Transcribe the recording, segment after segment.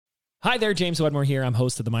Hi there, James Wedmore here. I'm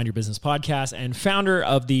host of the Mind Your Business podcast and founder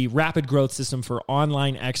of the Rapid Growth System for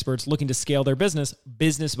online experts looking to scale their business,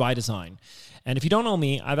 Business by Design. And if you don't know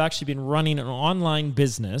me, I've actually been running an online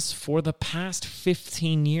business for the past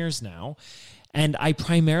 15 years now, and I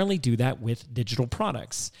primarily do that with digital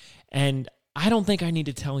products. And I don't think I need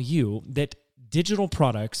to tell you that digital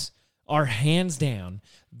products are hands down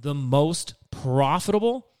the most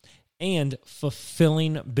profitable and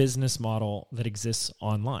fulfilling business model that exists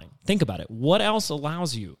online. Think about it. What else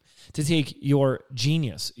allows you to take your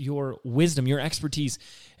genius, your wisdom, your expertise,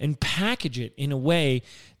 and package it in a way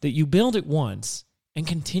that you build it once and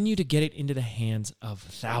continue to get it into the hands of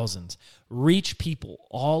thousands, reach people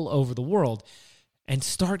all over the world, and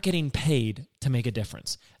start getting paid to make a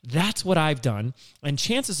difference? That's what I've done. And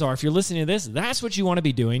chances are, if you're listening to this, that's what you want to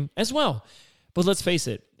be doing as well. But let's face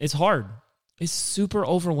it, it's hard. It's super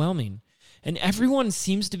overwhelming. And everyone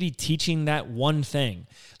seems to be teaching that one thing.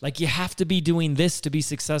 Like you have to be doing this to be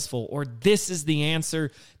successful, or this is the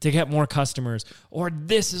answer to get more customers, or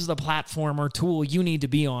this is the platform or tool you need to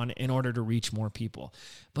be on in order to reach more people.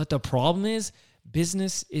 But the problem is,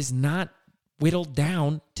 business is not whittled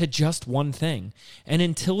down to just one thing. And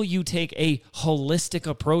until you take a holistic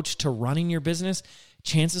approach to running your business,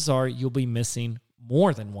 chances are you'll be missing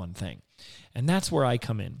more than one thing. And that's where I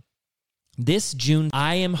come in. This June,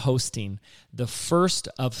 I am hosting the first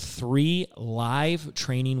of 3 live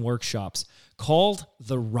training workshops called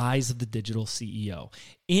The Rise of the Digital CEO.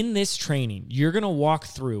 In this training, you're going to walk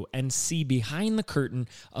through and see behind the curtain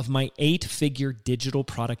of my 8-figure digital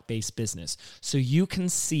product-based business, so you can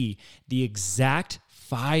see the exact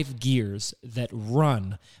 5 gears that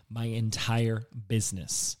run my entire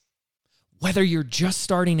business. Whether you're just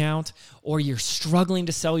starting out, or you're struggling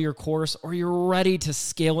to sell your course, or you're ready to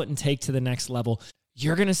scale it and take to the next level,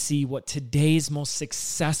 you're going to see what today's most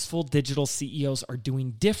successful digital CEOs are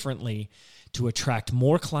doing differently to attract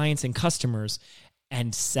more clients and customers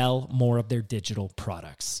and sell more of their digital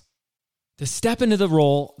products. To step into the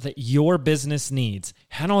role that your business needs,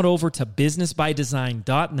 head on over to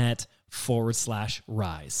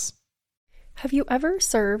businessbydesign.net/rise. Have you ever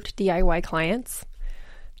served DIY clients?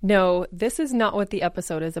 No, this is not what the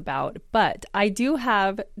episode is about, but I do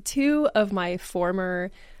have 2 of my former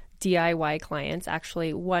DIY clients,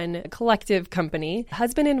 actually one collective company,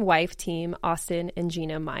 husband and wife team, Austen and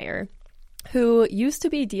Gina Meyer, who used to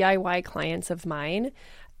be DIY clients of mine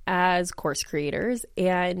as course creators.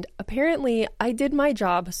 And apparently I did my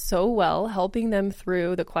job so well helping them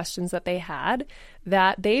through the questions that they had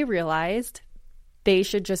that they realized they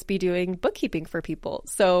should just be doing bookkeeping for people.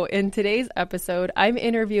 So in today's episode, I'm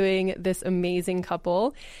interviewing this amazing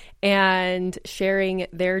couple and sharing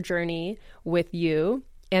their journey with you.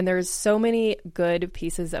 And there's so many good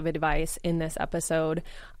pieces of advice in this episode.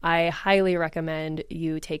 I highly recommend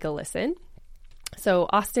you take a listen. So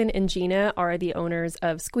Austen and Gina are the owners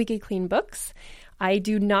of Squeaky Clean Books. I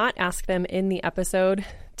do not ask them in the episode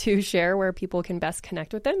to share where people can best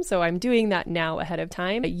connect with them, so I'm doing that now ahead of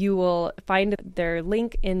time. You will find their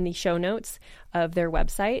link in the show notes of their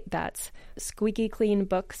website. That's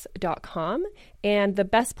squeakycleanbooks.com. And the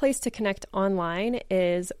best place to connect online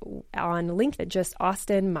is on LinkedIn, just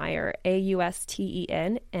Austen Meyer,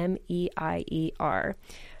 AustenMeier.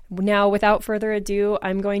 Now, without further ado,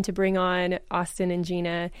 I'm going to bring on Austen and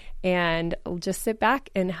Gina and just sit back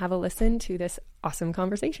and have a listen to this awesome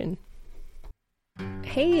conversation.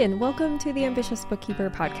 Hey, and welcome to the Ambitious Bookkeeper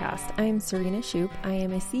podcast. I'm Serena Shoup. I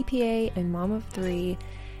am a CPA and mom of 3,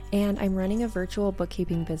 and I'm running a virtual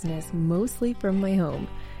bookkeeping business mostly from my home.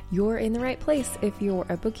 You're in the right place if you're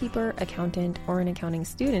a bookkeeper, accountant, or an accounting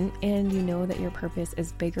student, and you know that your purpose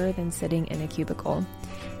is bigger than sitting in a cubicle.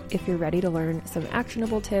 If you're ready to learn some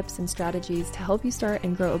actionable tips and strategies to help you start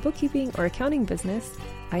and grow a bookkeeping or accounting business,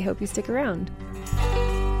 I hope you stick around.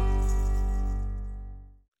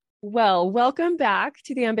 Well, welcome back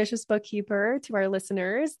to the Ambitious Bookkeeper, to our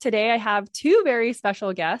listeners. Today I have 2 very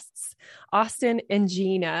special guests, Austen and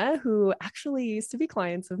Gina, who actually used to be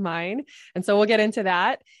clients of mine. And so we'll get into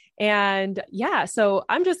that. And yeah, so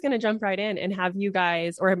I'm just going to jump right in and have you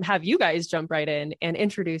guys jump right in and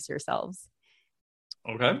introduce yourselves.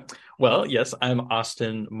 Okay. Well, yes, I'm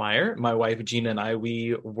Austen Meyer. My wife, Gina, and I,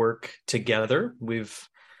 we work together. We've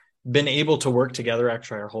been able to work together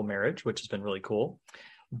actually our whole marriage, which has been really cool.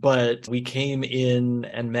 But we came in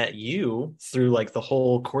and met you through like the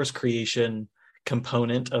whole course creation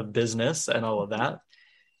component of business and all of that.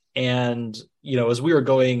 And, you know, as we were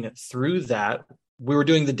going through that, we were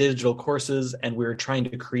doing the digital courses and we were trying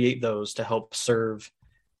to create those to help serve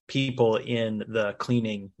people in the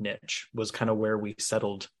cleaning niche was kind of where we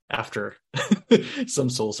settled after some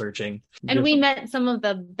soul searching. And we met some of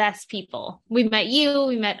the best people. We met you,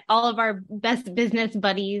 we met all of our best business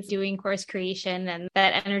buddies doing course creation, and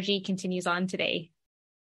that energy continues on today.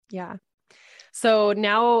 Yeah. So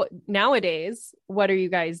nowadays, what are you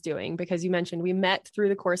guys doing? Because you mentioned we met through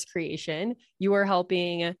the course creation. You are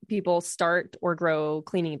helping people start or grow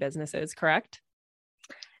cleaning businesses, correct?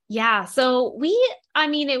 Yeah. So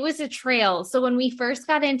it was a trail. So when we first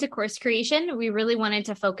got into course creation, we really wanted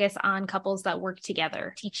to focus on couples that work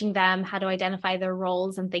together, teaching them how to identify their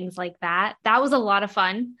roles and things like that. That was a lot of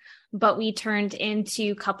fun, but we turned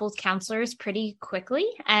into couples counselors pretty quickly.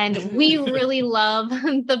 And we really love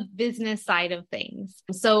the business side of things.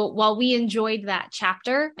 So while we enjoyed that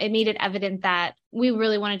chapter, it made it evident that we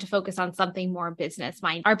really wanted to focus on something more business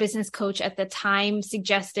minded. Our business coach at the time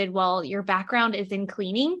suggested, well, your background is in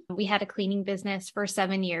cleaning. We had a cleaning business for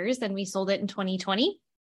 7 years and we sold it in 2020.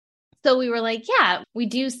 So we were like, yeah, we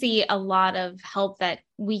do see a lot of help that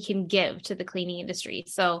we can give to the cleaning industry.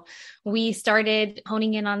 So we started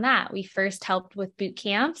honing in on that. We first helped with boot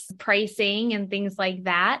camps, pricing and things like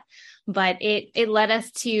that. But it led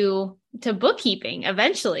us to bookkeeping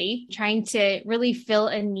eventually, trying to really fill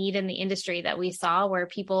a need in the industry that we saw where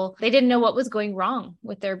people, they didn't know what was going wrong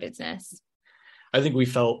with their business. I think we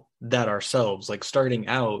felt that ourselves, like starting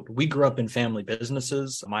out, we grew up in family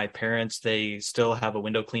businesses. My parents, they still have a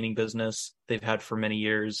window cleaning business they've had for many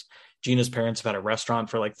years. Gina's parents have had a restaurant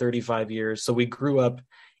for like 35 years. So we grew up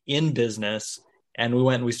in business and we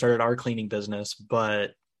went and we started our cleaning business.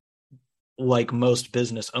 But like most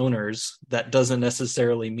business owners, that doesn't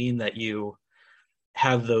necessarily mean that you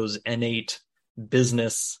have those innate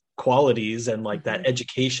business qualities and like that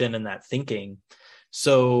education and that thinking.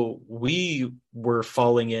 So we were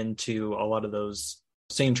falling into a lot of those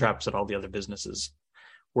same traps that all the other businesses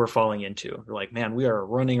were falling into. We're like, man, we are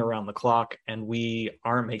running around the clock and we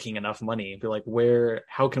aren't making enough money. Be like,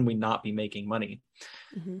 how can we not be making money?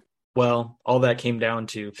 Mm-hmm. Well, all that came down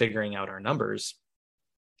to figuring out our numbers.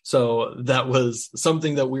 So that was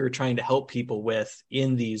something that we were trying to help people with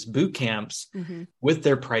in these boot camps with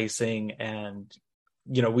their pricing. And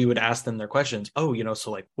we would ask them their questions. Oh, so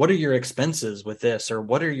like, what are your expenses with this? Or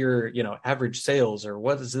what are your, average sales? Or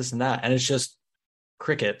what is this and that? And it's just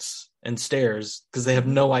crickets and stares because they have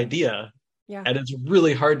no idea. Yeah. And it's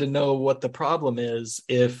really hard to know what the problem is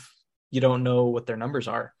if you don't know what their numbers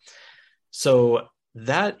are. So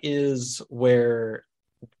that is where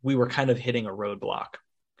we were kind of hitting a roadblock.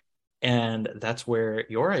 And that's where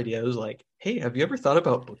your idea was like, hey, have you ever thought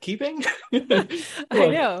about bookkeeping? I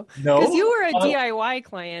know. No, because you were a DIY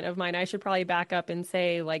client of mine. I should probably back up and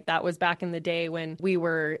say like that was back in the day when we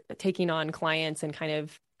were taking on clients and kind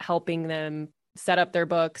of helping them set up their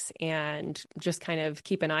books and just kind of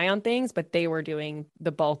keep an eye on things, but they were doing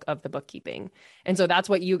the bulk of the bookkeeping. And so that's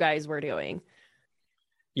what you guys were doing.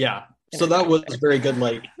 Yeah. So that was very good,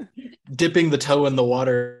 like dipping the toe in the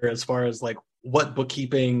water as far as like what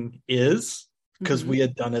bookkeeping is, because we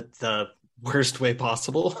had done it the worst way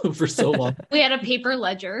possible for so long. We had a paper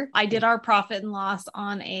ledger. I did our profit and loss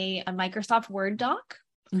on a Microsoft Word doc.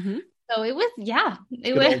 So it was,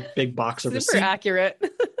 it was big box of super accurate.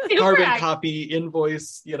 Carbon copy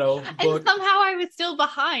invoice, book. And somehow I was still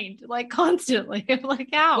behind, like constantly. I'm like,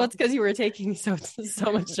 how? Well, it's because you were taking so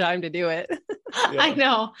much time to do it. Yeah. I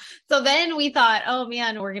know. So then we thought, oh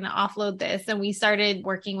man, we're going to offload this. And we started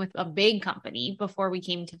working with a big company before we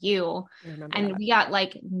came to you. And we got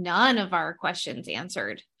like none of our questions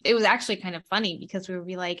answered. It was actually kind of funny because we would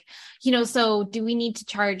be like, so do we need to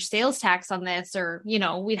charge sales tax on this? Or,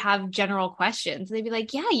 we'd have general questions. They'd be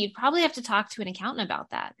like, yeah, you'd probably have to talk to an accountant about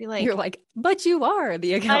that. Be like, you're like, but you are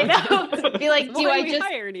the accountant. I know. Be like, do I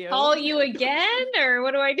just call you again? Or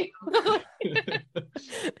what do I do?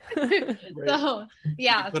 So,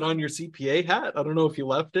 yeah. Put on your CPA hat. I don't know if you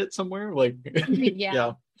left it somewhere. Like,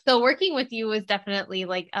 yeah. So working with you was definitely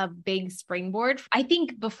like a big springboard. I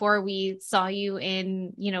think before we saw you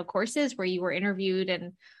in, courses where you were interviewed,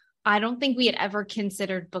 and I don't think we had ever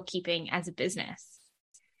considered bookkeeping as a business.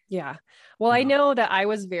 Yeah. Well, I know that I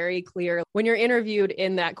was very clear when you're interviewed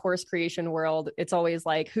in that course creation world, it's always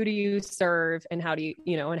like, who do you serve and how do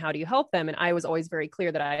you help them? And I was always very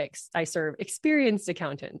clear that I serve experienced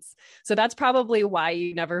accountants. So that's probably why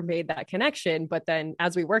you never made that connection. But then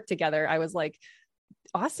as we worked together, I was like,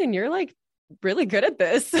 Austen, you're like really good at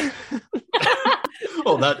this.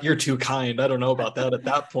 Oh, you're too kind. I don't know about that at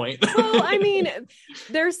that point. Well, I mean,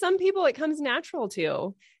 there's some people it comes natural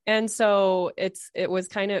to. And so that was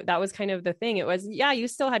kind of the thing. It was, you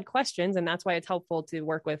still had questions, and that's why it's helpful to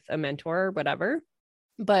work with a mentor or whatever.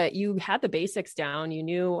 but you had the basics down. You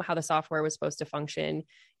knew how the software was supposed to function.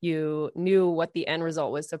 You knew what the end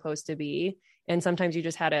result was supposed to be. And sometimes you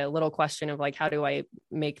just had a little question of like, how do I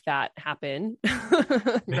make that happen?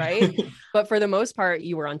 Right. But for the most part,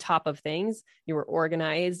 you were on top of things, you were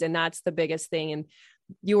organized, and that's the biggest thing. And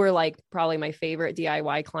you were like probably my favorite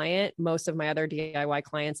DIY client. Most of my other DIY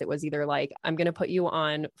clients, it was either like, I'm going to put you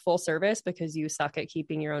on full service because you suck at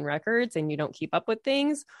keeping your own records and you don't keep up with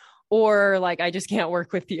things, or like, I just can't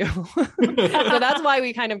work with you. So that's why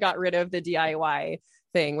we kind of got rid of the DIY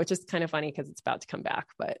thing, which is kind of funny because it's about to come back.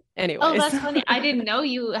 But anyways. Oh, that's funny. I didn't know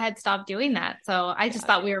you had stopped doing that. So I just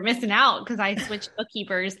thought we were missing out because I switched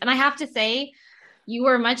bookkeepers. And I have to say, you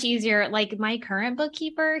were much easier. Like my current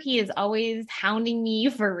bookkeeper, he is always hounding me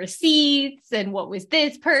for receipts and what was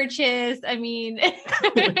this purchase. I mean,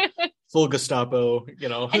 full Gestapo, you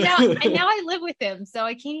know. and now I live with him, so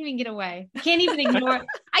I can't even get away. I can't even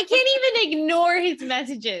ignore his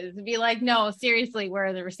messages and be like, no, seriously, where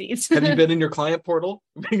are the receipts? Have you been in your client portal?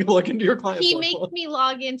 Log into your client He portal. makes me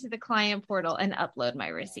log into the client portal and upload my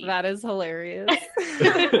receipt. That is hilarious.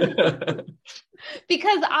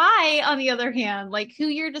 Because I, on the other hand, like who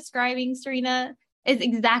you're describing, Serena, is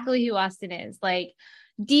exactly who Austen is. Like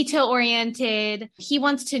detail oriented. He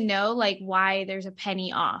wants to know like why there's a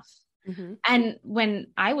penny off. Mm-hmm. And when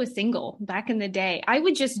I was single back in the day, I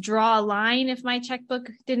would just draw a line if my checkbook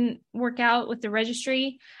didn't work out with the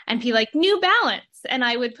registry and be like, new balance. And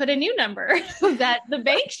I would put a new number that the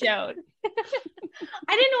bank showed.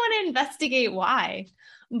 I didn't want to investigate why.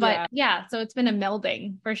 But yeah, so it's been a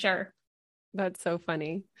melding for sure. That's so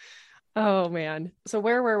funny. Oh, man. So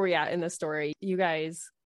where were we at in the story? You guys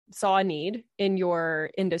saw a need in your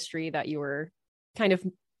industry that you were kind of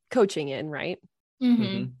coaching in, right? Mm-hmm.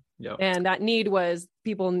 Mm-hmm. Yep. And that need was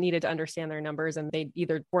people needed to understand their numbers, and they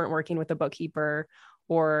either weren't working with a bookkeeper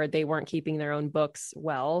or they weren't keeping their own books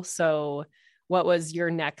well. So what was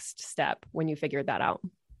your next step when you figured that out?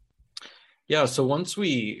 Yeah. So once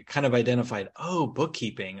we kind of identified,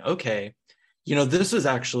 bookkeeping, okay, you know, this is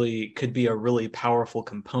actually could be a really powerful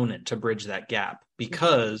component to bridge that gap,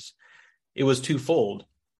 because it was twofold.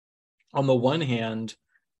 On the one hand,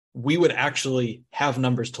 we would actually have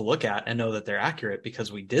numbers to look at and know that they're accurate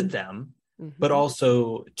because we did them. Mm-hmm. But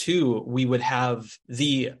also, two, we would have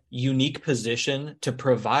the unique position to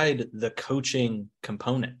provide the coaching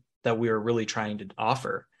component that we were really trying to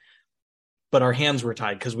offer. But our hands were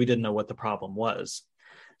tied because we didn't know what the problem was.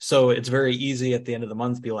 So it's very easy at the end of the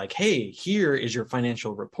month to be like, hey, here is your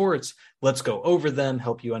financial reports. Let's go over them,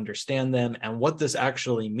 help you understand them and what this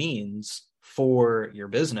actually means for your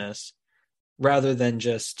business, rather than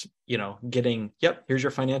just, you know, getting, yep, here's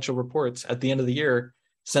your financial reports at the end of the year,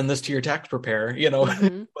 send this to your tax preparer, you know,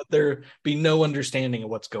 but there be no understanding of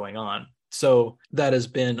what's going on. So that has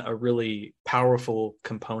been a really powerful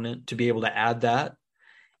component to be able to add that.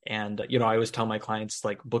 And, you know, I always tell my clients,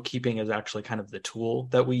 like, bookkeeping is actually kind of the tool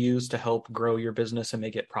that we use to help grow your business and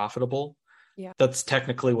make it profitable. Yeah. That's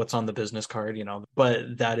technically what's on the business card, you know,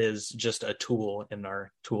 but that is just a tool in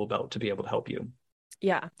our tool belt to be able to help you.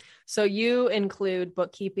 Yeah. So you include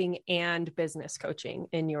bookkeeping and business coaching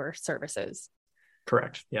in your services.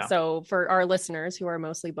 Correct. Yeah. So for our listeners who are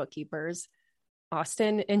mostly bookkeepers,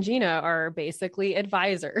 Austen and Gina are basically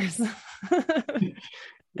advisors.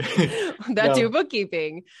 that do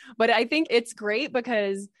bookkeeping. But I think it's great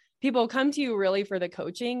because people come to you really for the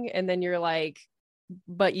coaching, and then you're like,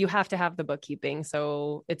 but you have to have the bookkeeping,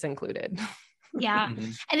 so it's included. Yeah.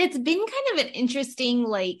 And it's been kind of an interesting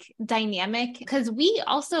like dynamic, because we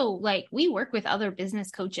also we work with other business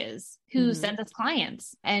coaches who send us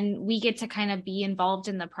clients, and we get to kind of be involved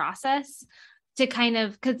in the process to kind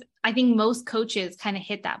of, because I think most coaches kind of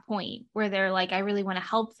hit that point where they're like, I really want to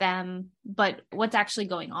help them, but what's actually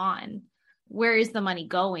going on? Where is the money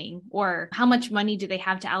going? Or how much money do they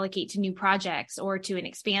have to allocate to new projects or to an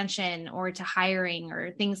expansion or to hiring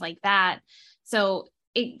or things like that? So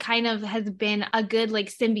it kind of has been a good like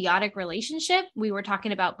symbiotic relationship. We were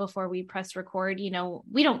talking about before we press record, you know,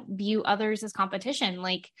 we don't view others as competition.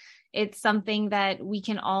 Like, it's something that we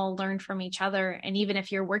can all learn from each other. And even if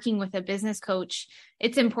you're working with a business coach,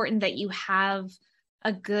 it's important that you have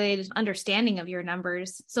a good understanding of your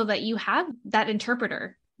numbers so that you have that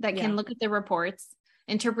interpreter that can look at the reports,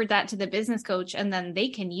 interpret that to the business coach, and then they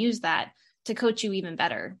can use that to coach you even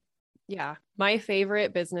better. Yeah. My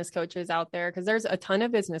favorite business coaches out there, because there's a ton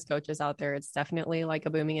of business coaches out there. It's definitely like a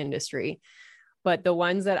booming industry. But the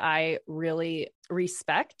ones that I really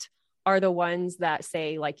respect are the ones that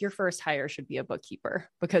say like your first hire should be a bookkeeper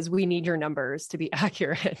because we need your numbers to be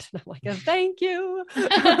accurate. And I'm like, thank you.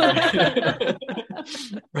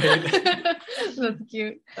 That's That's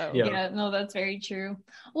cute. So, Yeah, no, that's very true.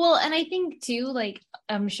 Well, and I think too, like,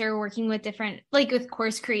 I'm sure working with different, like with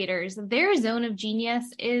course creators, their zone of genius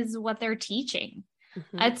is what they're teaching.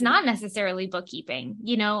 It's not necessarily bookkeeping.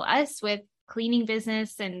 Us with cleaning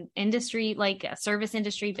business and industry, like a service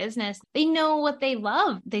industry business, they know what they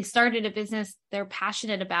love. They started a business they're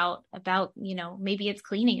passionate about, maybe it's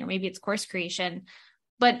cleaning or maybe it's course creation,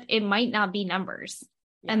 but it might not be numbers.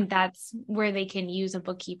 Yeah. And that's where they can use a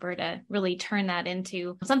bookkeeper to really turn that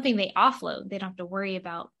into something they offload. They don't have to worry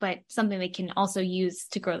about, but something they can also use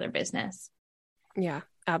to grow their business. Yeah,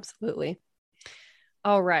 absolutely.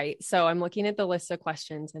 All right. So I'm looking at the list of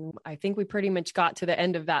questions, and I think we pretty much got to the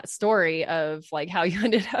end of that story of like how you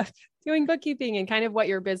ended up doing bookkeeping and kind of what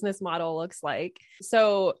your business model looks like.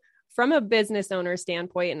 So from a business owner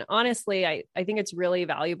standpoint, and honestly, I think it's really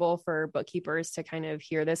valuable for bookkeepers to kind of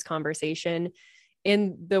hear this conversation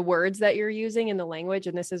in the words that you're using in the language.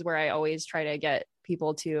 And this is where I always try to get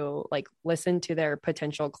people to like listen to their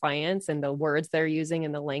potential clients and the words they're using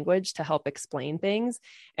in the language to help explain things.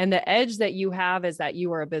 And the edge that you have is that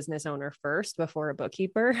you are a business owner first before a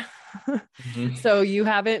bookkeeper. Mm-hmm. So you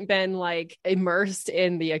haven't been like immersed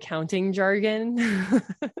in the accounting jargon.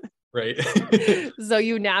 Right. So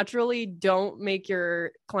you naturally don't make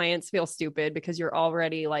your clients feel stupid because you're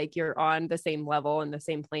already like, you're on the same level and the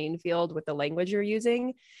same playing field with the language you're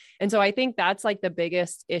using. And so I think that's like the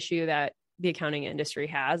biggest issue that the accounting industry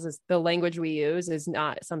has, is the language we use is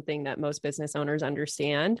not something that most business owners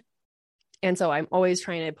understand. And so I'm always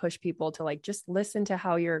trying to push people to like, just listen to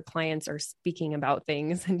how your clients are speaking about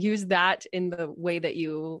things and use that in the way that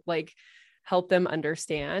you like help them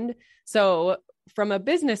understand. So from a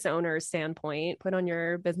business owner standpoint, put on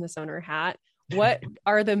your business owner hat. What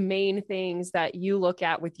are the main things that you look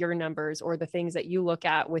at with your numbers, or the things that you look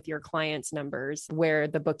at with your clients' numbers, where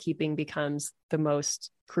the bookkeeping becomes the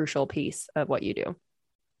most crucial piece of what you do?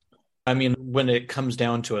 I mean, when it comes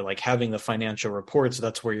down to it, like having the financial reports,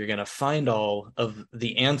 that's where you're going to find all of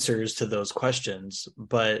the answers to those questions.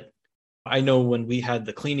 But I know when we had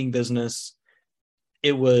the cleaning business,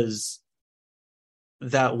 it was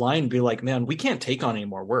that line be like, man, we can't take on any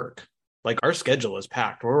more work. Like our schedule is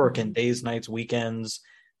packed. We're working days, nights, weekends,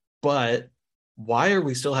 but why are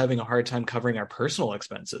we still having a hard time covering our personal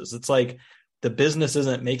expenses? It's like the business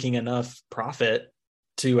isn't making enough profit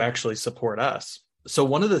to actually support us. So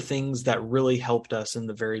one of the things that really helped us in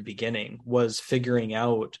the very beginning was figuring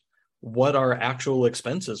out what our actual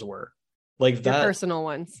expenses were. Like your personal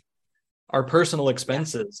ones. Our personal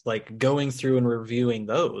expenses, like going through and reviewing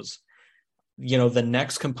those. The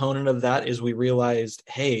next component of that is we realized,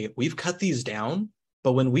 hey, we've cut these down,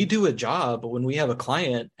 but when we do a job, when we have a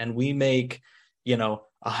client and we make,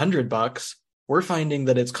 $100, we're finding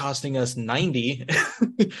that it's costing us 90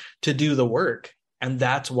 to do the work. And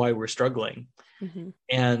that's why we're struggling. Mm-hmm.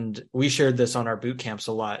 And we shared this on our boot camps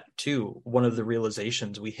a lot too. One of the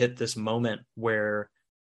realizations, we hit this moment where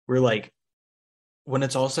we're like, when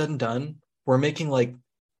it's all said and done, we're making like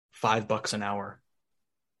 $5 an hour.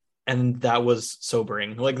 And that was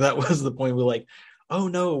sobering. Like that was the point. We're like, oh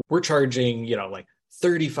no, we're charging, like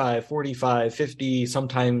 35, 45, 50,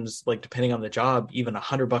 sometimes like depending on the job, even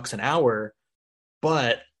 $100 an hour.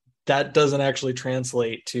 But that doesn't actually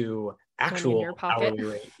translate to actual hourly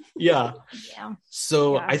rate. Yeah. Yeah.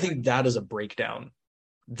 So I think that is a breakdown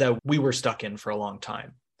that we were stuck in for a long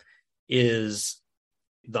time, is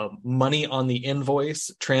the money on the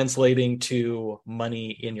invoice translating to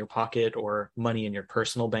money in your pocket or money in your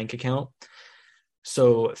personal bank account.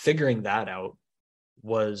 So figuring that out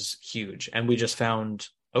was huge. And we just found,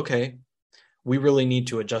 okay, we really need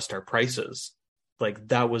to adjust our prices. Like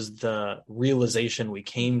that was the realization we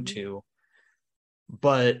came to,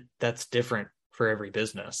 but that's different for every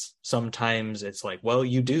business. Sometimes it's like, well,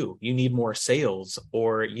 you need more sales,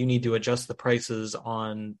 or you need to adjust the prices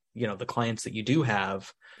on, the clients that you do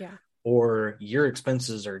have. Yeah. Or your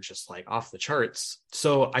expenses are just like off the charts.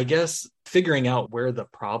 So I guess figuring out where the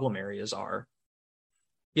problem areas are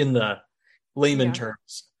in the layman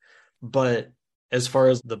terms. But as far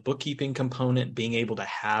as the bookkeeping component, being able to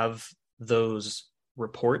have those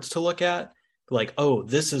reports to look at, like, oh,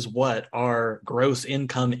 this is what our gross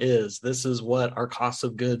income is. This is what our costs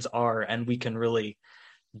of goods are. And we can really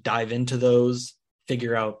dive into those,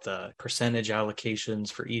 figure out the percentage allocations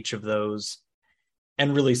for each of those,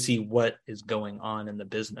 and really see what is going on in the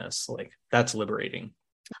business. Like that's liberating.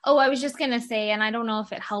 Oh, I was just going to say, and I don't know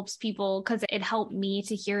if it helps people, because it helped me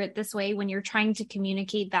to hear it this way when you're trying to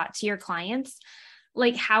communicate that to your clients.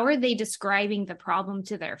 Like, how are they describing the problem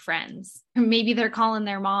to their friends? Or maybe they're calling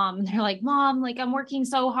their mom and they're like, Mom, like I'm working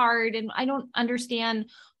so hard and I don't understand,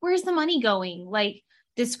 where's the money going? Like,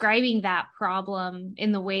 describing that problem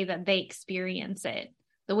in the way that they experience it,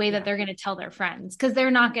 the way that they're going to tell their friends, because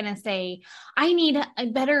they're not going to say, I need a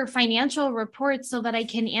better financial report so that I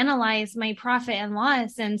can analyze my profit and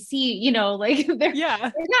loss and see, like they're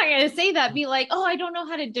not going to say that, be like, oh, I don't know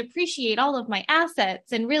how to depreciate all of my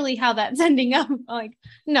assets and really how that's ending up. Like,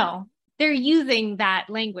 no, they're using that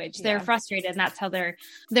language. They're frustrated. And that's how their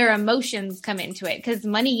emotions come into it, because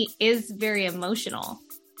money is very emotional.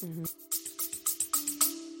 Mm-hmm.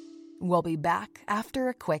 We'll be back after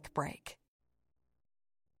a quick break.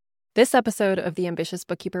 This episode of the Ambitious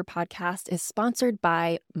Bookkeeper podcast is sponsored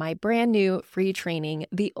by my brand new free training,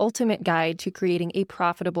 The Ultimate Guide to Creating a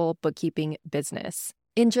Profitable Bookkeeping Business.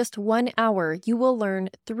 In just 1 hour, you will learn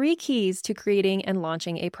 3 keys to creating and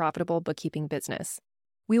launching a profitable bookkeeping business.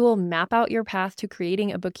 We will map out your path to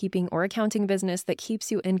creating a bookkeeping or accounting business that keeps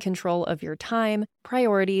you in control of your time,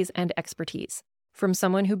 priorities, and expertise. From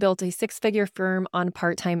someone who built a 6-figure firm on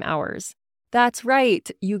part-time hours. That's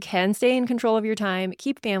right. You can stay in control of your time,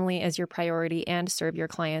 keep family as your priority, and serve your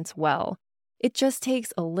clients well. It just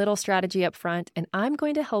takes a little strategy up front, and I'm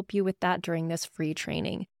going to help you with that during this free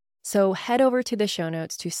training. So head over to the show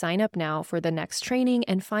notes to sign up now for the next training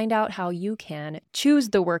and find out how you can choose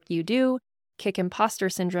the work you do, kick imposter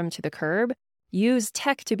syndrome to the curb, use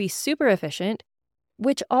tech to be super efficient,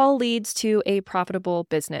 which all leads to a profitable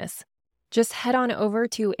business. Just head on over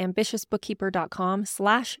to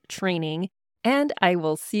ambitiousbookkeeper.com/training, and I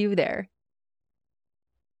will see you there.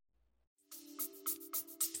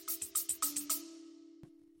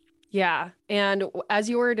 Yeah. And as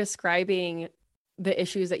you were describing the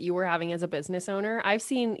issues that you were having as a business owner, I've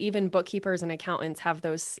seen even bookkeepers and accountants have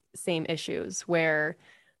those same issues where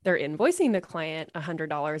they're invoicing the client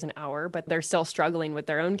 $100 an hour, but they're still struggling with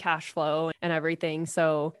their own cash flow and everything.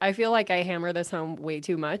 So I feel like I hammer this home way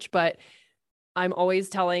too much, but I'm always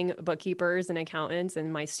telling bookkeepers and accountants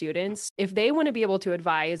and my students, if they want to be able to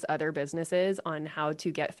advise other businesses on how to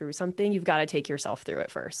get through something, you've got to take yourself through it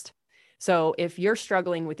first. So if you're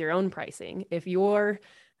struggling with your own pricing, if you're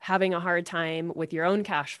having a hard time with your own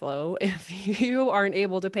cash flow, if you aren't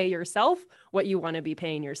able to pay yourself what you want to be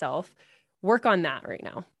paying yourself, work on that right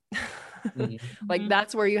now. Like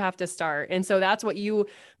that's where you have to start. And so that's what you've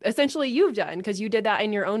done, because you did that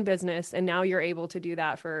in your own business, and now you're able to do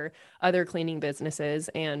that for other cleaning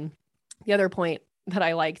businesses. And the other point that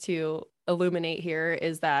I like to illuminate here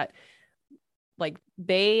is that like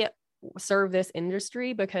they serve this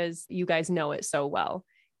industry because you guys know it so well.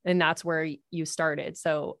 And that's where you started.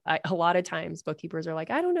 So a lot of times bookkeepers are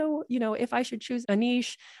like, I don't know, if I should choose a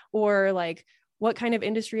niche or like what kind of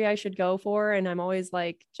industry I should go for. And I'm always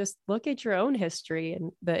like, just look at your own history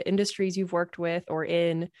and the industries you've worked with or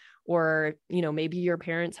in, or, maybe your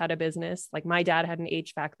parents had a business. Like my dad had an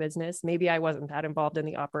HVAC business. Maybe I wasn't that involved in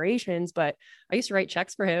the operations, but I used to write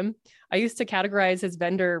checks for him. I used to categorize his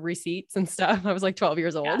vendor receipts and stuff. I was like 12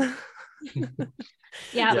 years old.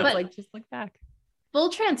 Yeah. But like, just look back. Full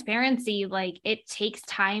transparency, like it takes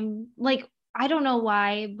time. Like, I don't know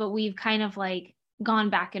why, but we've kind of like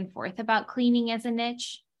gone back and forth about cleaning as a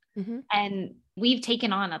niche. And we've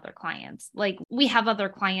taken on other clients. Like we have other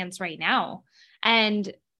clients right now.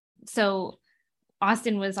 And so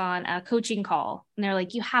Austen was on a coaching call and they're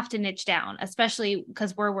like, you have to niche down, especially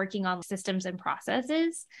because we're working on systems and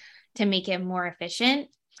processes to make it more efficient.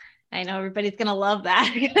 I know everybody's going to love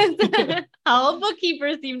that because all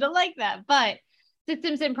bookkeepers seem to like that, but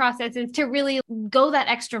systems and processes to really go that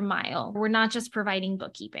extra mile. We're not just providing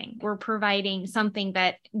bookkeeping. We're providing something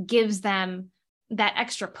that gives them that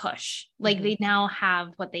extra push. Like they now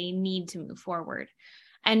have what they need to move forward.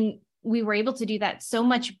 And we were able to do that so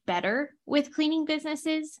much better with cleaning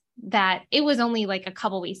businesses that it was only like a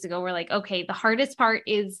couple weeks ago. We're like, okay, the hardest part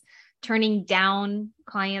is turning down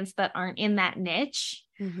clients that aren't in that niche.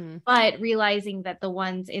 But realizing that the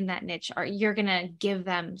ones in that niche you're going to give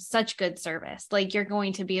them such good service. Like you're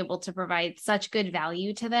going to be able to provide such good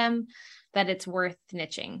value to them that it's worth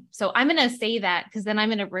niching. So I'm going to say that because then I'm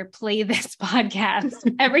going to replay this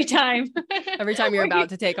podcast every time you're about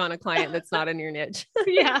to take on a client that's not in your niche.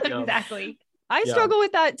 Yeah, exactly. I struggle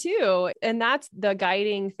with that too. And that's the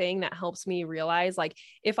guiding thing that helps me realize, like,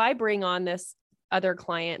 if I bring on this other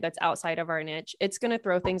client that's outside of our niche, it's going to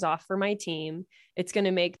throw things off for my team. It's going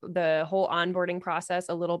to make the whole onboarding process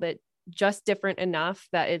a little bit just different enough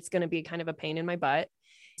that it's going to be kind of a pain in my butt.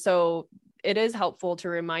 So it is helpful to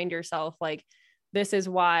remind yourself, like, this is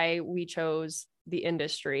why we chose the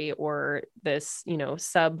industry or this,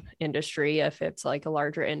 sub industry, if it's like a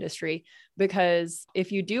larger industry, because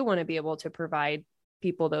if you do want to be able to provide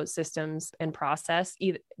people those systems and process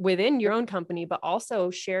within your own company, but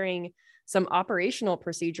also sharing some operational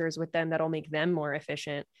procedures with them that'll make them more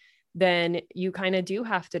efficient, then you kind of do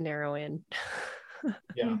have to narrow in.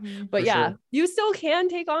 Yeah. But for sure. you still can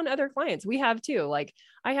take on other clients. We have too. Like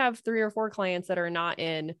I have 3 or 4 clients that are not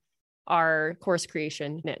in our course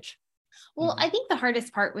creation niche. Well, I think the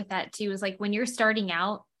hardest part with that too is like when you're starting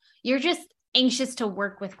out, you're just anxious to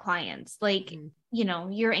work with clients. Like,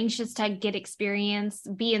 you're anxious to get experience,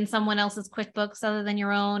 be in someone else's QuickBooks other than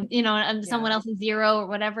your own, and someone else's Zero or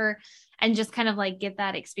whatever, and just kind of like get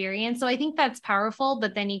that experience. So I think that's powerful,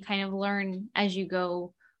 but then you kind of learn as you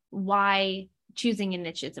go why choosing a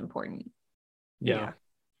niche is important. Yeah.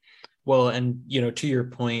 Well, and to your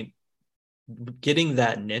point, getting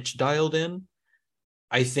that niche dialed in,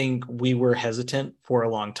 I think we were hesitant for a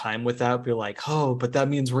long time with that. We're like, oh, but that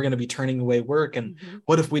means we're going to be turning away work. And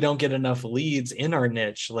what if we don't get enough leads in our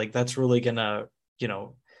niche? Like that's really going to,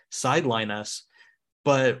 sideline us.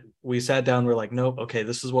 But we sat down, we're like, nope, okay,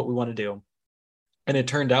 this is what we want to do. And it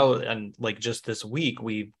turned out, and like just this week,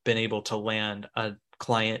 we've been able to land a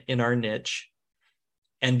client in our niche.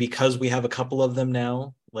 And because we have a couple of them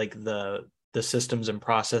now, like the systems and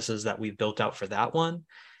processes that we've built out for that one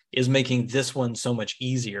is making this one so much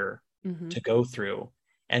easier to go through,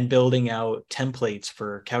 and building out templates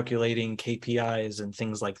for calculating KPIs and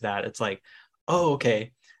things like that. It's like, oh,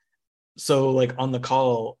 okay. So like on the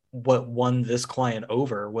call, what won this client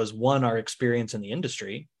over was one, our experience in the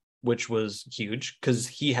industry, which was huge because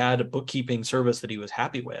he had a bookkeeping service that he was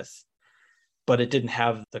happy with, but it didn't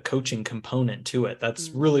have the coaching component to it. That's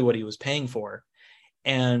really what he was paying for.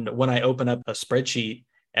 And when I open up a spreadsheet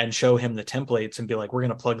and show him the templates and be like, we're going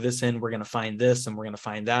to plug this in, we're going to find this, and we're going to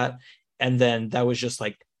find that. And then that was just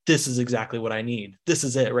like, this is exactly what I need. This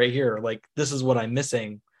is it right here. Like, this is what I'm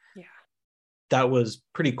missing. Yeah. That was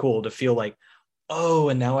pretty cool to feel like, oh,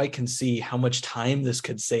 and now I can see how much time this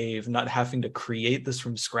could save, not having to create this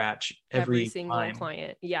from scratch every single time.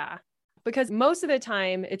 client. Yeah. Because most of the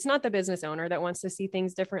time, it's not the business owner that wants to see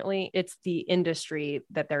things differently. It's the industry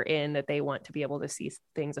that they're in that they want to be able to see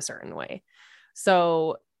things a certain way.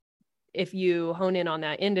 So if you hone in on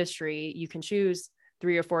that industry, you can choose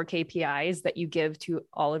 3 or 4 KPIs that you give to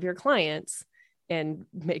all of your clients and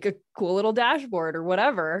make a cool little dashboard or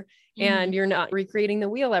whatever. And you're not recreating the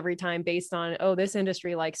wheel every time based on, oh, this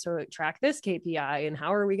industry likes to track this KPI and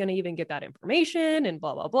how are we going to even get that information and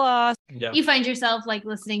blah, blah, blah. Yeah. You find yourself like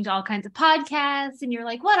listening to all kinds of podcasts and you're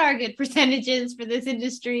like, what are good percentages for this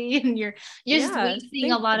industry? And you're just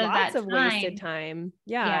wasting a lot of that time. Wasted time.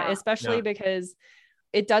 Yeah. Especially because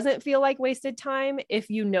it doesn't feel like wasted time if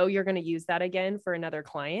you know you're going to use that again for another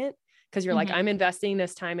client. Because you're like, I'm investing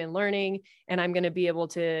this time in learning and I'm going to be able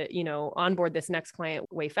to, onboard this next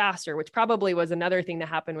client way faster, which probably was another thing that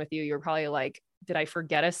happened with you. You're probably like, did I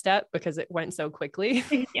forget a step because it went so quickly?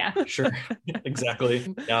 Yeah, sure.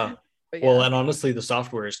 Exactly. Yeah. Well, and honestly, the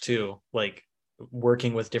softwares too, like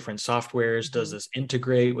working with different softwares, does this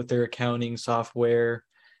integrate with their accounting software?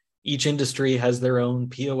 Each industry has their own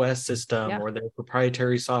POS system or their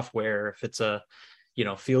proprietary software. If it's a,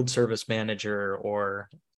 field service manager or,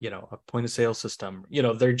 a point of sale system,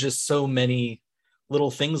 there are just so many little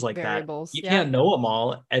things like variables. That. You can't know them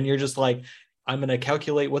all. And you're just like, I'm going to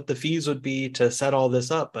calculate what the fees would be to set all this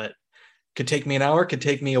up, but could take me an hour, could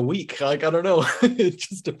take me a week. Like, I don't know. It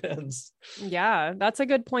just depends. Yeah, that's a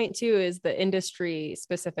good point too, is the industry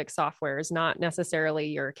specific software is not necessarily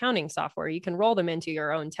your accounting software. You can roll them into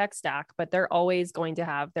your own tech stack, but they're always going to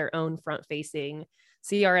have their own front facing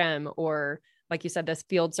CRM or, like you said, this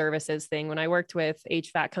field services thing. When I worked with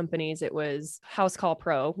HVAC companies, it was House Call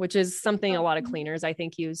Pro, which is something a lot of cleaners I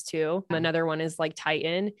think use too. Another one is like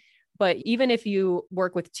Titan. But even if you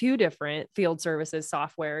work with 2 different field services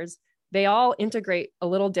softwares, they all integrate a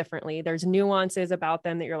little differently. There's nuances about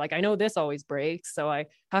them that you're like, I know this always breaks, so I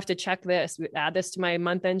have to check this, add this to my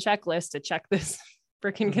month-end checklist to check this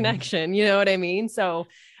freaking connection. You know what I mean? So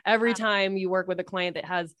every time you work with a client that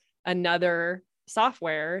has another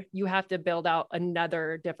software, you have to build out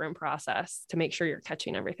another different process to make sure you're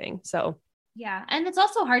catching everything. So yeah. And it's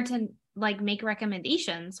also hard to like make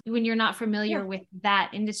recommendations when you're not familiar with that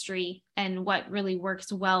industry and what really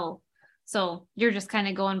works well. So you're just kind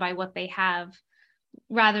of going by what they have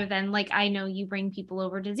rather than like, I know you bring people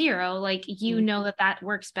over to Zero, like, know that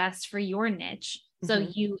works best for your niche. So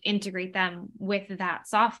you integrate them with that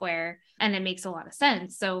software and it makes a lot of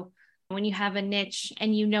sense. So when you have a niche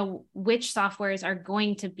and you know which softwares are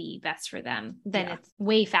going to be best for them, then it's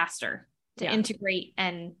way faster to integrate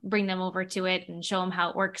and bring them over to it and show them how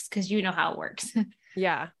it works because you know how it works.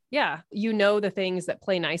 Yeah. You know the things that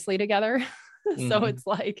play nicely together. So it's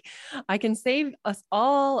like, I can save us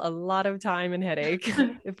all a lot of time and headache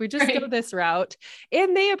if we just go this route.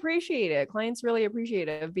 And they appreciate it. Clients really appreciate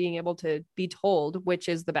it, of being able to be told which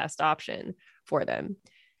is the best option for them.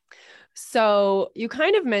 So you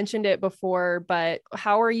kind of mentioned it before, but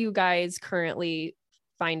how are you guys currently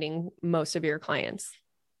finding most of your clients?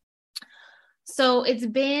 So it's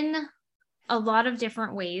been a lot of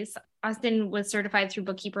different ways. Austen was certified through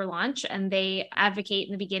Bookkeeper Launch, and they advocate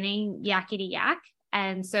in the beginning yakety yak.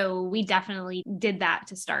 And so we definitely did that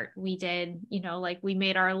to start. We did, like we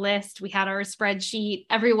made our list, we had our spreadsheet,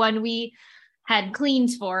 everyone we had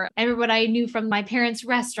cleaned for, everyone I knew from my parents'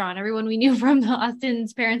 restaurant, everyone we knew from the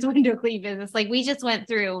Austen's parents' window clean business. Like we just went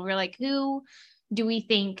through and we're like, who do we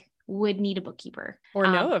think would need a bookkeeper? Or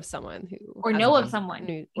know of someone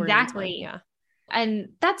who, Exactly. Yeah. And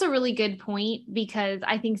that's a really good point, because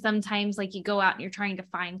I think sometimes like you go out and you're trying to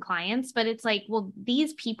find clients, but it's like, well,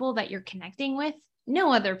 these people that you're connecting with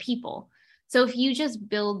know other people. So if you just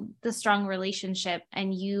build the strong relationship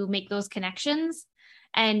and you make those connections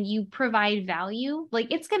and you provide value,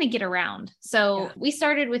 like it's going to get around. So we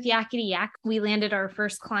started with Yakety Yak. We landed our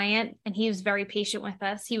first client and he was very patient with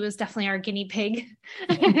us. He was definitely our guinea pig.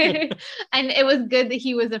 And it was good that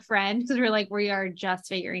he was a friend, because we're like, we are just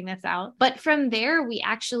figuring this out. But from there, we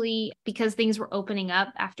actually, because things were opening up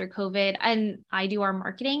after COVID, and I do our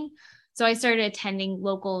marketing, so I started attending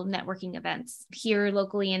local networking events. Here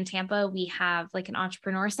locally in Tampa, we have like an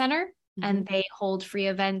entrepreneur center, and they hold free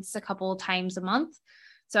events a couple times a month.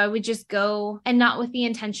 So I would just go, and not with the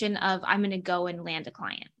intention of I'm going to go and land a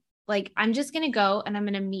client. Like I'm just going to go and I'm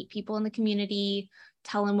going to meet people in the community,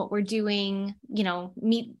 tell them what we're doing,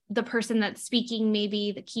 meet the person that's speaking,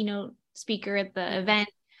 maybe the keynote speaker at the event,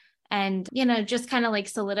 and, just kind of like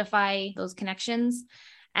solidify those connections.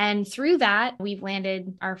 And through that, we've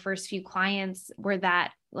landed our first few clients were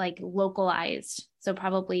that like localized. So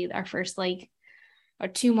probably our first or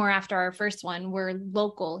two more after our first one were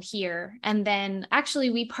local here. And then actually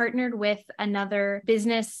we partnered with another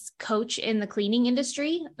business coach in the cleaning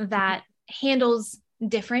industry that handles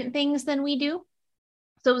different things than we do.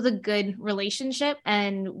 So it was a good relationship.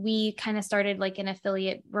 And we kind of started like an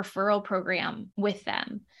affiliate referral program with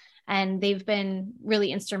them. And they've been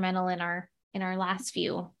really instrumental in our last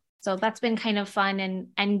few. So that's been kind of fun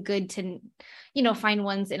and good to, find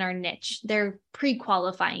ones in our niche. They're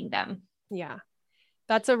pre-qualifying them. Yeah.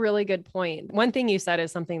 That's a really good point. One thing you said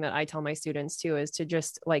is something that I tell my students too, is to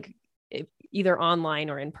just like either online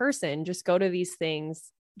or in person, just go to these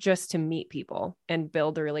things just to meet people and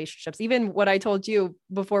build the relationships. Even what I told you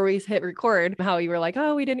before we hit record, how you were like,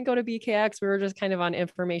 oh, we didn't go to BKX. We were just kind of on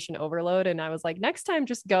information overload. And I was like, next time,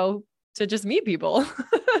 just go to just meet people.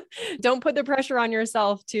 Don't put the pressure on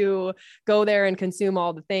yourself to go there and consume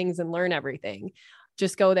all the things and learn everything.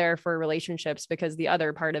 Just go there for relationships, because the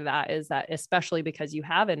other part of that is that, especially because you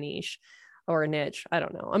have a niche or a niche, I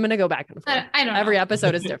don't know. I'm going to go back and forth. I don't know. Every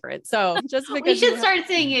episode is different. So just because we should start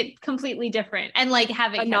saying it completely different and like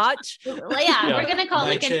have it a notch. Yeah, we're going to call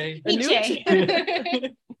it like a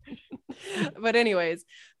niche. But anyways,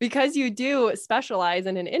 because you do specialize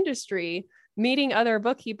in an industry, meeting other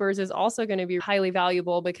bookkeepers is also going to be highly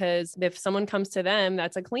valuable, because if someone comes to them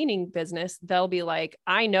that's a cleaning business, they'll be like,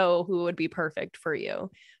 I know who would be perfect for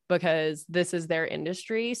you, because this is their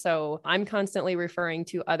industry. So I'm constantly referring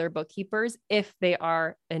to other bookkeepers if they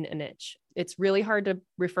are in a niche. It's really hard to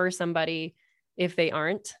refer somebody if they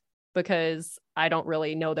aren't, because I don't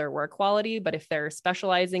really know their work quality. But if they're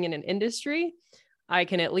specializing in an industry, I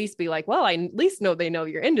can at least be like, well, I at least know they know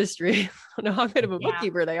your industry. I don't know how good of a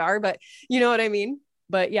bookkeeper they are, but you know what I mean?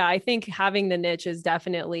 But yeah, I think having the niche has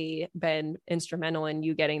definitely been instrumental in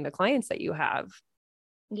you getting the clients that you have.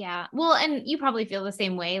 Yeah. Well, and you probably feel the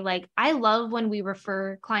same way. Like I love when we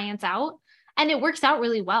refer clients out and it works out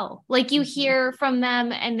really well. Like you hear from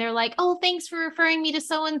them and they're like, oh, thanks for referring me to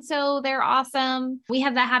so-and-so. They're awesome. We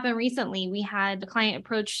had that happen recently. We had a client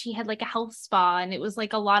approach. He had like a health spa and it was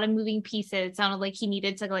like a lot of moving pieces. It sounded like he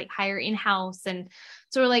needed to like hire in-house. And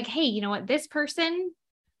so we're like, hey, you know what? This person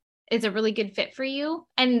is a really good fit for you.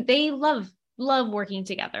 And they love working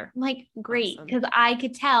together. I'm like, great. Because I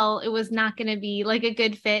could tell it was not going to be like a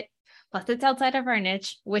good fit. Plus it's outside of our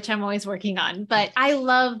niche, which I'm always working on. But I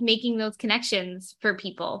love making those connections for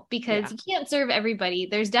people, because you can't serve everybody.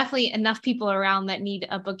 There's definitely enough people around that need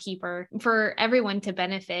a bookkeeper for everyone to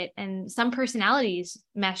benefit. And some personalities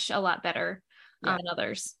mesh a lot better than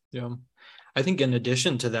others. Yeah. I think in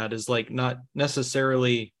addition to that is like not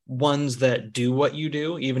necessarily ones that do what you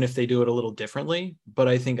do, even if they do it a little differently. But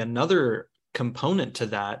I think another component to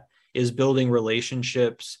that is building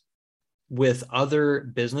relationships with other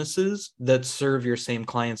businesses that serve your same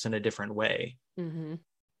clients in a different way. Mm-hmm.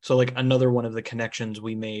 So like another one of the connections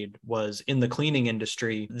we made was in the cleaning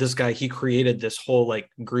industry. This guy, he created this whole like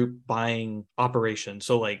group buying operation.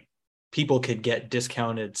 So like people could get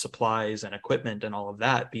discounted supplies and equipment and all of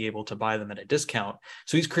that, be able to buy them at a discount.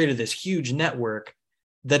 So he's created this huge network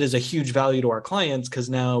that is a huge value to our clients because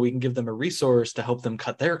now we can give them a resource to help them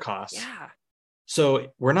cut their costs. Yeah. So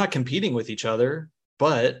we're not competing with each other,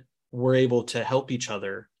 but we're able to help each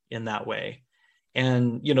other in that way.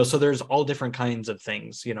 And, you know, so there's all different kinds of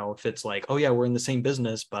things, you know, if it's like, oh yeah, we're in the same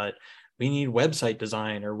business, but we need website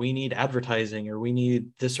design or we need advertising or we need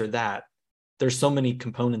this or that. There's so many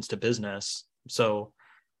components to business. So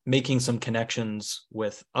making some connections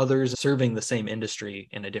with others serving the same industry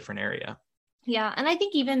in a different area. Yeah. And I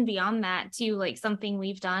think even beyond that too, like something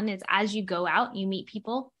we've done is as you go out, you meet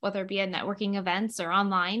people, whether it be at networking events or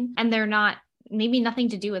online, and they're not maybe nothing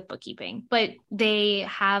to do with bookkeeping, but they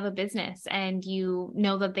have a business and you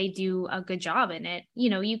know that they do a good job in it. You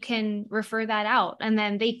know, you can refer that out and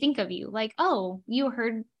then they think of you like, oh, you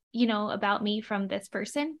heard, you know, about me from this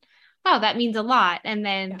person. Wow, that means a lot. And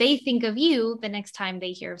then they think of you the next time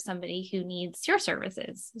they hear of somebody who needs your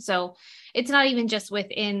services. So it's not even just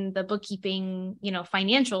within the bookkeeping, you know,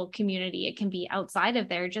 financial community. It can be outside of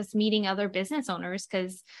there, just meeting other business owners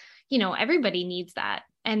because, you know, everybody needs that.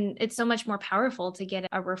 And it's so much more powerful to get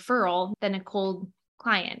a referral than a cold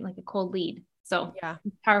client, like a cold lead. So yeah,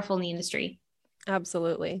 powerful in the industry.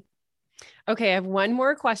 Absolutely. Okay, I have one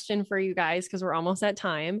more question for you guys because we're almost at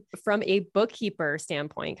time. From a bookkeeper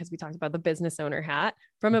standpoint, because we talked about the business owner hat,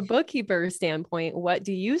 from a bookkeeper standpoint, what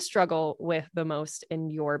do you struggle with the most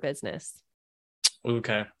in your business?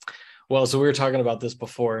 Okay. Well, so we were talking about this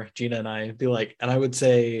before, Gina and I, and I would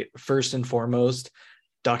say first and foremost,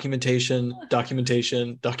 documentation,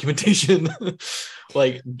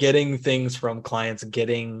 like getting things from clients,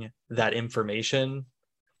 getting that information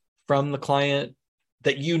from the client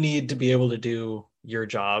that you need to be able to do your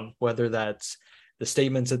job, whether that's the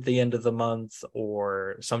statements at the end of the month,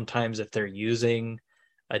 or sometimes if they're using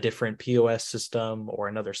a different POS system or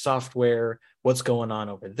another software, what's going on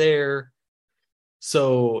over there.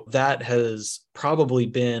 So that has probably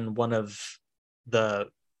been one of the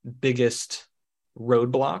biggest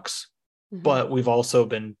roadblocks, but we've also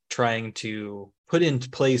been trying to put into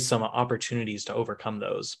place some opportunities to overcome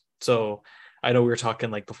those. So I know we were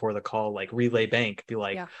talking like before the call, like Relay Bank, be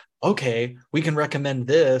like, okay, we can recommend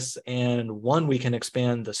this. And one, we can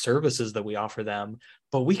expand the services that we offer them,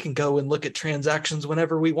 but we can go and look at transactions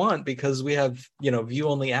whenever we want because we have, you know, view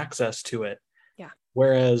only access to it. Yeah.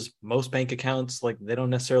 Whereas most bank accounts, like they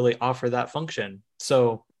don't necessarily offer that function.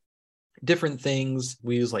 So different things,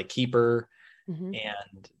 we use like Keeper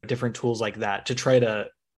and different tools like that to try to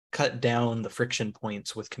cut down the friction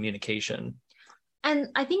points with communication. And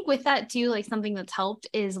I think with that too, like something that's helped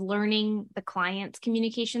is learning the client's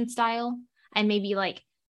communication style and maybe like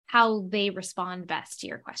how they respond best to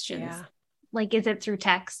your questions. Yeah. Like, is it through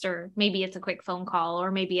text or maybe it's a quick phone call or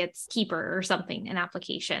maybe it's Keeper or something, an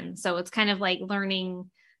application. So it's kind of like learning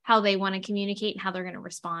how they want to communicate and how they're going to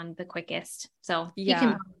respond the quickest. So you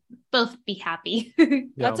can both be happy.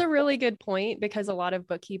 That's a really good point because a lot of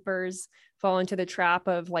bookkeepers fall into the trap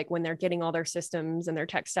of like when they're getting all their systems and their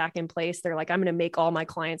tech stack in place, they're like, I'm going to make all my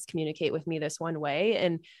clients communicate with me this one way.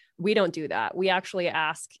 And we don't do that. We actually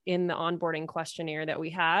ask in the onboarding questionnaire that we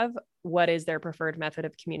have, what is their preferred method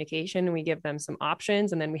of communication? And we give them some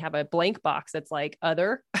options. And then we have a blank box that's like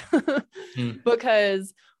other,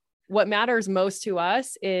 because what matters most to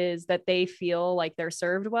us is that they feel like they're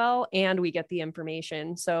served well and we get the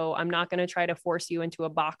information. So I'm not going to try to force you into a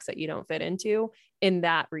box that you don't fit into in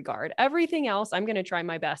that regard. Everything else, I'm going to try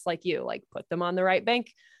my best, like you, like put them on the right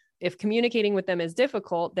bank. If communicating with them is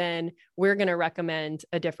difficult, then we're going to recommend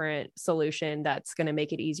a different solution that's going to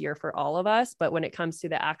make it easier for all of us. But when it comes to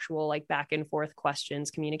the actual like back and forth questions,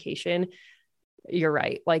 communication, you're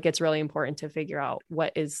right. Like it's really important to figure out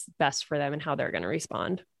what is best for them and how they're going to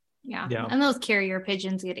respond. Yeah. And those carrier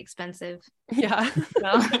pigeons get expensive. Yeah.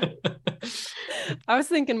 So. I was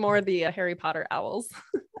thinking more the Harry Potter owls.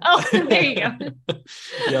 Oh, there you go.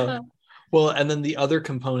 Yeah. Well, and then the other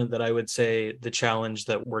component that I would say the challenge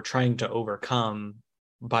that we're trying to overcome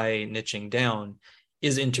by niching down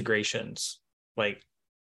is integrations. Like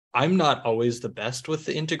I'm not always the best with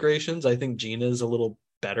the integrations. I think Gina's a little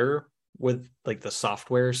better with like the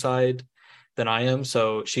software side than I am.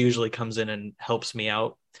 So she usually comes in and helps me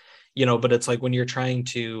out. You know, but it's like when you're trying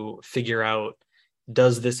to figure out,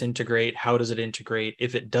 does this integrate? How does it integrate?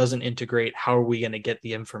 If it doesn't integrate, how are we going to get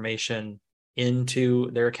the information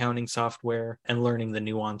into their accounting software and learning the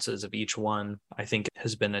nuances of each one, I think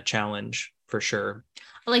has been a challenge for sure.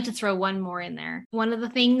 I'd like to throw one more in there. One of the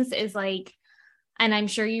things is like, and I'm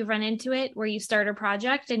sure you run into it, where you start a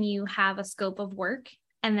project and you have a scope of work.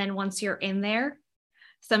 And then once you're in there,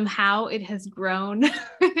 somehow it has grown.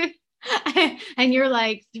 And you're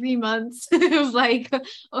like 3 months of like,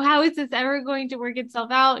 oh, how is this ever going to work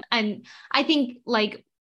itself out? And I think like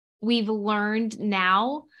we've learned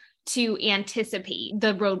now to anticipate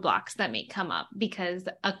the roadblocks that may come up, because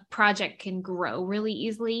a project can grow really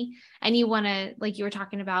easily. And you want to, like you were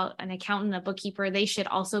talking about, an accountant, a bookkeeper, they should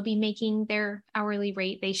also be making their hourly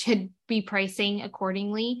rate. They should be pricing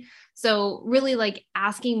accordingly. So really like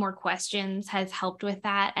asking more questions has helped with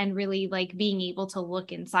that, and really like being able to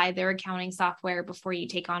look inside their accounting software before you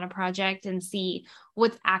take on a project and see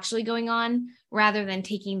what's actually going on, rather than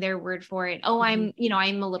taking their word for it. Oh, I'm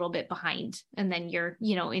a little bit behind. And then you're,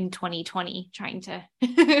 in 2020 trying to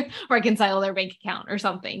reconcile their bank account or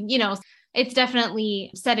something, it's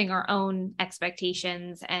definitely setting our own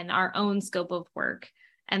expectations and our own scope of work,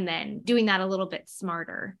 and then doing that a little bit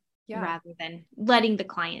smarter rather than letting the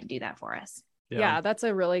client do that for us. Yeah, that's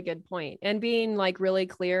a really good point. And being like really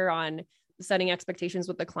clear on setting expectations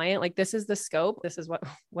with the client. Like, this is the scope. This is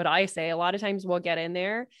what I say. A lot of times we'll get in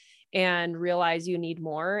there and realize you need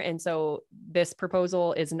more. And so this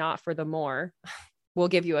proposal is not for the more. We'll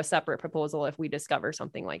give you a separate proposal if we discover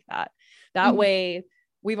something like that. That way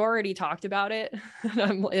we've already talked about it.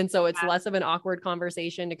 And so it's less of an awkward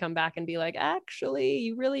conversation to come back and be like, actually,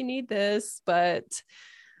 you really need this, but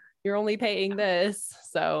you're only paying this.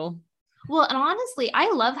 So. Well, and honestly,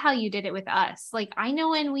 I love how you did it with us. Like, I know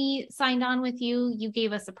when we signed on with you, you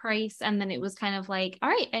gave us a price, and then it was kind of like, all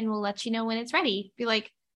right, and we'll let you know when it's ready. Be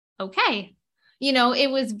like, okay.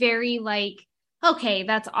 It was very like, okay,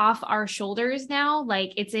 that's off our shoulders now.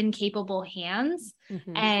 Like, it's in capable hands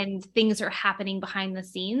and things are happening behind the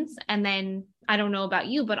scenes. And then I don't know about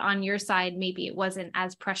you, but on your side, maybe it wasn't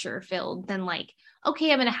as pressure filled than like,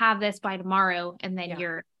 okay, I'm going to have this by tomorrow. And then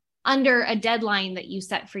you're under a deadline that you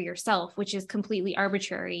set for yourself, which is completely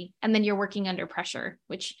arbitrary. And then you're working under pressure,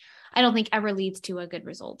 which I don't think ever leads to a good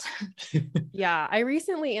result. Yeah. I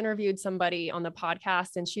recently interviewed somebody on the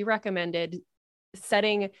podcast, and she recommended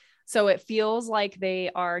setting, so it feels like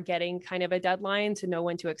they are getting kind of a deadline to know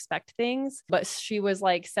when to expect things. But she was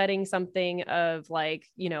like setting something of like,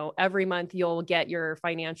 every month you'll get your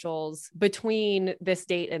financials between this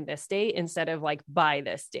date and this date, instead of like by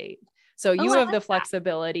this date. So you have the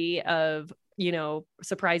flexibility of,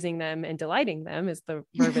 surprising them and delighting them is the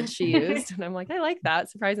verbiage she used. And I'm like, I like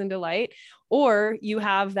that, surprise and delight. Or you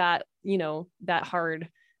have that, that hard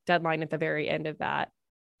deadline at the very end of that.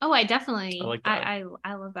 Oh, I definitely, I like that.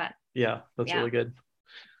 I love that. Yeah, that's really good.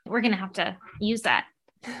 We're going to have to use that.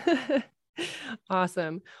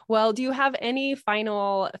 Awesome. Well, do you have any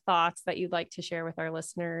final thoughts that you'd like to share with our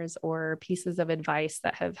listeners, or pieces of advice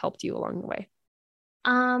that have helped you along the way?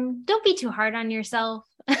 Don't be too hard on yourself.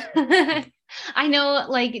 I know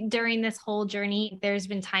like during this whole journey, there's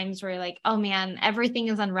been times where like, oh man, everything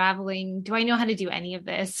is unraveling. Do I know how to do any of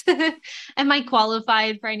this? Am I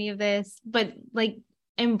qualified for any of this? But like,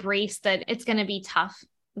 embrace that it's going to be tough.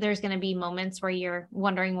 There's going to be moments where you're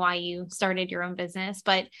wondering why you started your own business,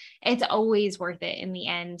 but it's always worth it in the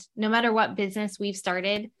end. No matter what business we've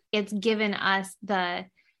started, it's given us the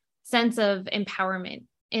sense of empowerment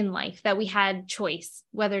in life, that we had choice,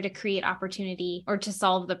 whether to create opportunity or to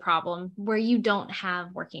solve the problem, where you don't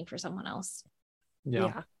have working for someone else.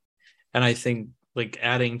 Yeah. And I think like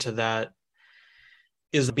adding to that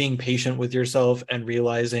is being patient with yourself and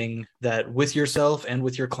realizing that with yourself and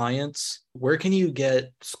with your clients, where can you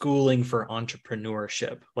get schooling for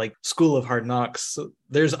entrepreneurship? Like School of Hard Knocks,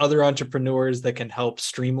 there's other entrepreneurs that can help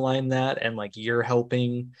streamline that. And like you're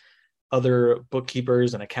helping other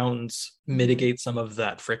bookkeepers and accountants mitigate some of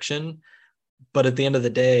that friction. But at the end of the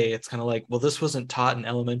day, it's kind of like, well, this wasn't taught in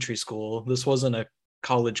elementary school. This wasn't a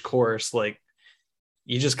college course. Like,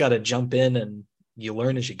 you just got to jump in and you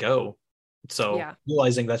learn as you go. So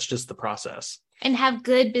realizing that's just the process. And have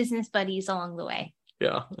good business buddies along the way.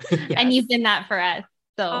 Yeah. And you've been that for us.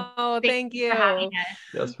 So thank you.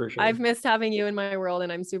 Yes, for sure. I've missed having you in my world,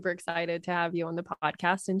 and I'm super excited to have you on the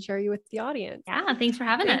podcast and share you with the audience. Yeah. Thanks for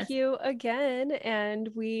having us. Thank you again. And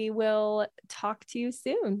we will talk to you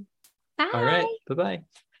soon. Bye. All right. Bye-bye.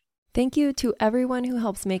 Thank you to everyone who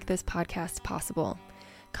helps make this podcast possible.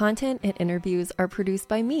 Content and interviews are produced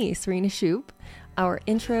by me, Serena Shoup. Our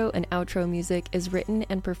intro and outro music is written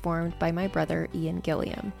and performed by my brother, Ian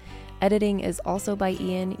Gilliam. Editing is also by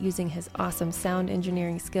Ian using his awesome sound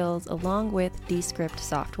engineering skills along with Descript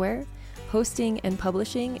software. Hosting and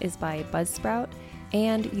publishing is by Buzzsprout,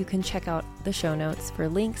 and you can check out the show notes for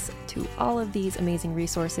links to all of these amazing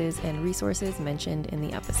resources and resources mentioned in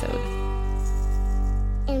the episode.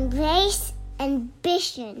 Embrace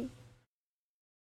ambition.